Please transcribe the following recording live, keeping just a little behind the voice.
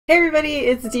Hey everybody,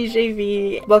 it's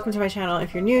DeeJayBe. Welcome to my channel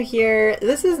if you're new here.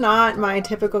 This is not my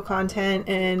typical content,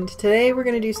 and today we're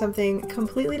going to do something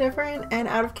completely different and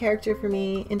out of character for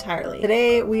me entirely.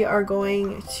 Today we are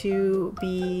going to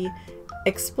be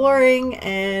exploring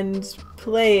and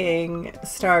playing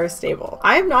Star Stable.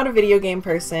 I am not a video game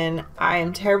person. I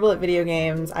am terrible at video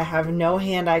games. I have no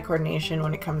hand-eye coordination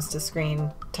when it comes to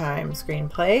screen time,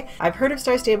 screenplay. I've heard of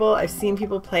Star Stable, I've seen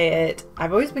people play it.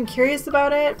 I've always been curious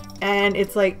about it, and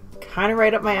it's like kind of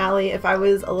right up my alley. If I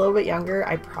was a little bit younger,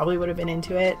 I probably would have been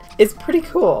into it. It's pretty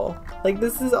cool. Like,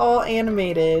 this is all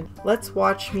animated. Let's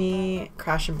watch me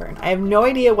crash and burn. I have no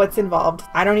idea what's involved.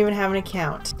 I don't even have an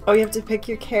account. Oh, you have to pick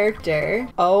your character.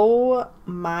 Oh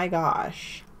my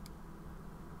gosh.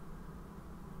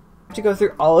 I have to go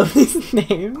through all of these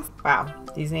names. Wow,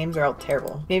 these names are all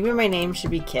terrible. Maybe my name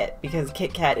should be Kit, because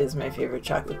Kit Kat is my favorite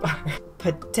chocolate bar.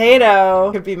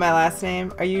 Potato could be my last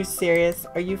name. Are you serious?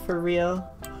 Are you for real?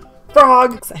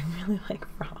 Frogs! I really like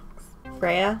frogs.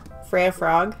 Freya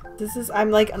Frog.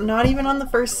 I'm like not even on the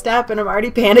first step and I'm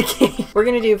already panicking. We're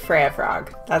gonna do Freya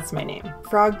Frog. That's my name.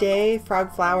 Frog Day,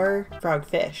 Frog Flower, Frog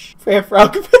Fish. Freya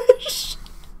Frog Fish.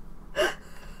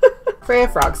 Freya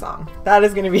Frog Song. That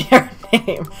is gonna be our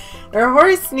name. Our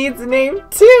horse needs a name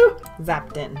too.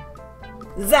 Zaptin.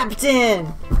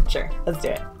 Zaptin! Sure, let's do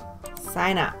it.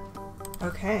 Sign up.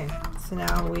 Okay, so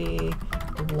now we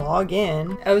log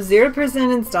in. Oh,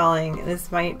 0% installing.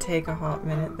 This might take a hot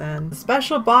minute then.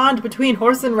 Special bond between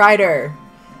horse and rider.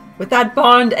 With that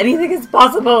bond, anything is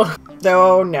possible.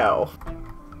 Oh no.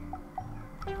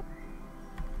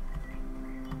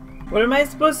 What am I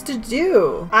supposed to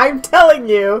do? I'm telling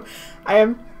you, I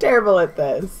am terrible at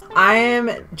this. I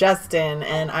am Justin,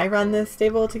 and I run this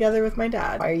stable together with my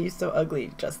dad. Why are you so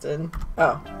ugly, Justin?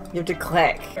 Oh, you have to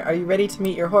click. Are you ready to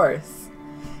meet your horse?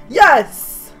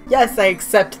 Yes! Yes, I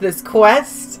accept this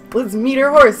quest. Let's meet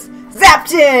our horse,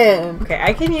 Zaptin! Okay,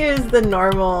 I can use the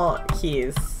normal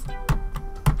keys.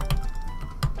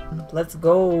 Let's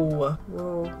go.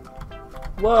 Whoa.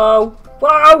 Whoa.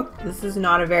 Whoa! This is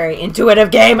not a very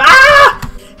intuitive game.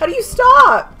 Ah! How do you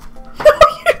stop? No,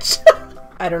 you just...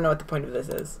 I don't know what the point of this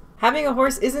is. Having a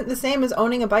horse isn't the same as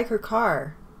owning a bike or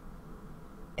car.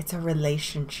 It's a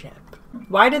relationship.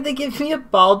 Why did they give me a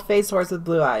bald-faced horse with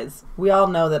blue eyes? We all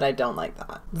know that I don't like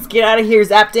that. Let's get out of here,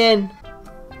 Zaptin!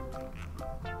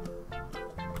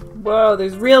 Whoa,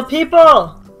 there's real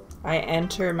people! I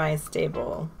enter my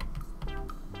stable.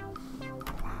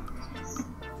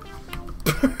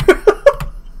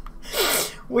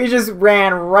 We just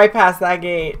ran right past that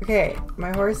gate. Okay,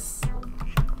 my horse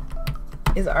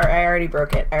is... I already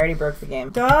broke it. I already broke the game.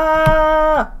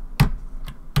 Duh!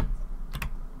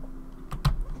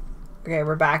 Okay,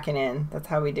 we're backing in. That's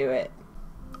how we do it.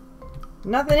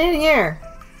 Nothing in here!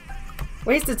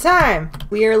 Waste of time!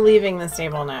 We are leaving the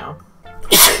stable now.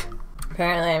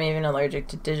 Apparently I'm even allergic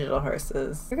to digital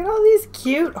horses. Look at all these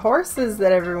cute horses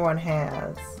that everyone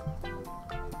has.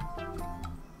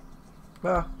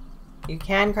 Well, you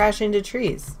can crash into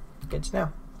trees. Good to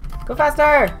know. Go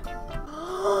faster!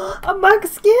 A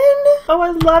buckskin! Oh,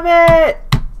 I love it!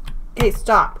 Okay,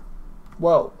 stop.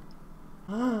 Whoa.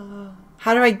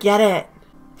 How do I get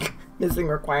it? Missing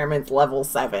requirements level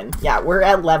 7. Yeah, we're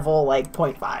at level like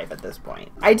 0.5 at this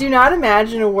point. I do not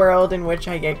imagine a world in which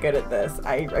I get good at this.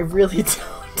 I really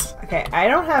don't. Okay, I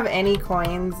don't have any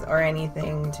coins or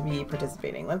anything to be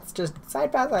participating. Let's just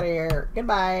side pass out of here.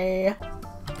 Goodbye.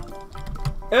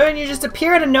 Oh, and you just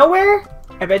appear out of nowhere?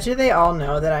 I bet you they all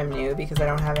know that I'm new because I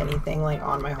don't have anything like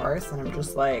on my horse and I'm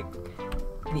just like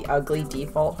the ugly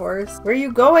default horse. Where are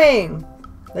you going?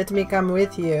 Let me come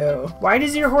with you. Why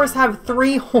does your horse have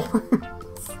 3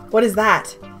 horns? What is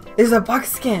that? There's a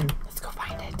buckskin. Let's go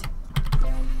find it.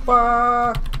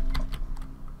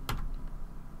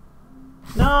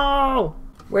 No!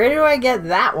 Where do I get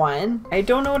that one? I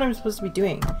don't know what I'm supposed to be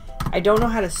doing. I don't know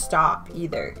how to stop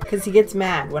either, because he gets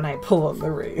mad when I pull on the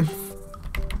reins.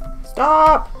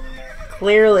 Stop!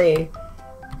 Clearly,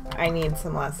 I need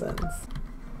some lessons.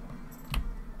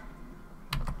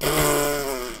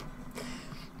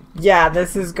 Yeah,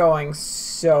 this is going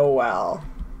so well.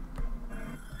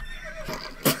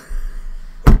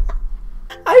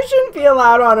 I shouldn't be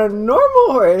allowed on a normal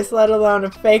horse, let alone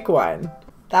a fake one.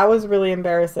 That was really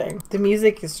embarrassing. The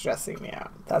music is stressing me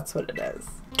out. That's what it is.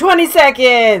 20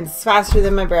 seconds! Faster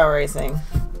than my barrel racing.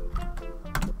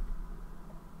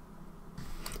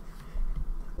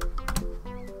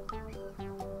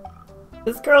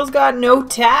 This girl's got no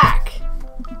tack.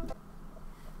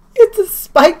 It's a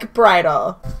spike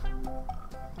bridle.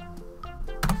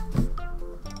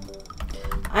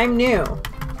 I'm new.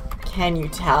 Can you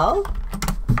tell?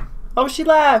 Oh, she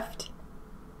left.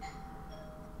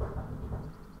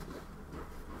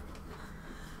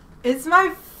 It's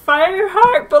my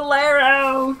Fireheart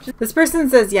Bolero. This person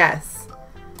says yes.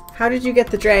 How did you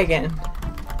get the dragon?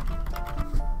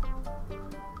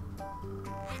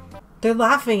 They're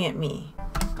laughing at me.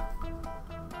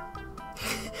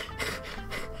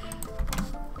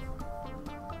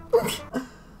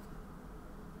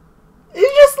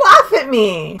 You just laugh at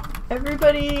me.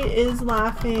 Everybody is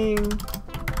laughing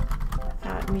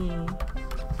at me.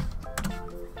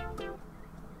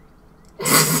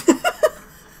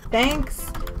 Thanks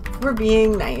for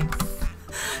being nice.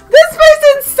 This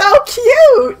person's so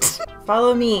cute.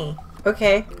 Follow me.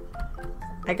 Okay.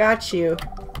 I got you.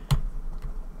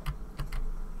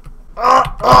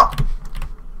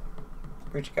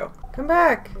 Where'd you go? Come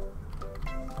back.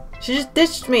 She just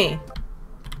ditched me.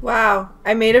 Wow.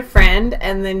 I made a friend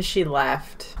and then she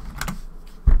left.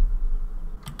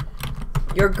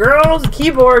 Your girl's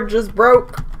keyboard just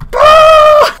broke.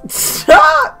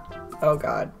 Stop! Oh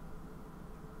god.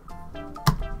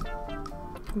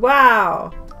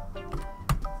 Wow.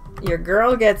 Your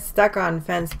girl gets stuck on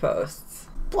fence posts.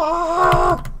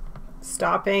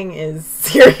 Stopping is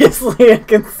seriously a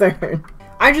concern.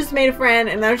 I just made a friend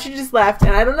and now she just left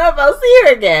and I don't know if I'll see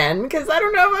her again because I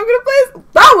don't know if I'm gonna play.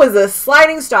 That was a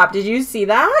sliding stop. Did you see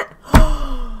that?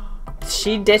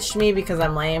 She ditched me because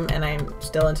I'm lame and I'm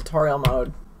still in tutorial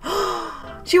mode.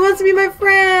 She wants to be my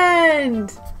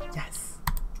friend. Yes.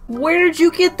 Where did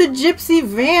you get the gypsy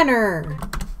vanner?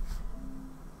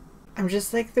 I'm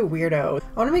just like the weirdo.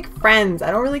 I want to make friends.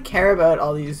 I don't really care about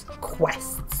all these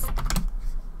quests.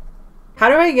 How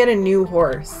do I get a new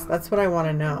horse? That's what I want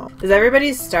to know. Does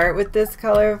everybody start with this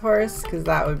color of horse? Because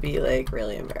that would be like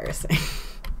really embarrassing.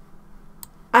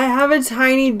 I have a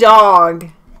tiny dog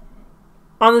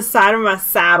on the side of my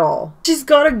saddle. She's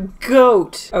got a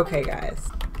goat. Okay, guys.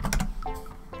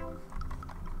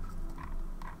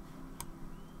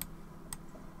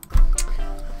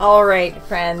 All right,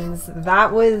 friends,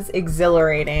 that was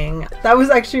exhilarating. That was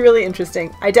actually really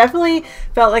interesting. I definitely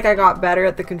felt like I got better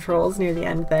at the controls near the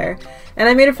end there, and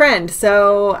I made a friend,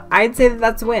 so I'd say that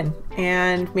that's a win.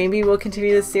 And maybe we'll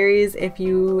continue this series. If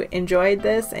you enjoyed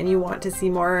this and you want to see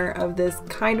more of this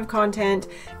kind of content,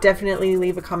 definitely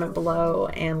leave a comment below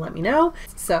and let me know.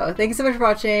 So thank you so much for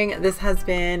watching. This has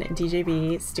been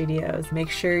DeeJayBe Studios.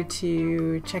 Make sure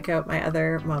to check out my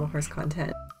other model horse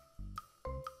content.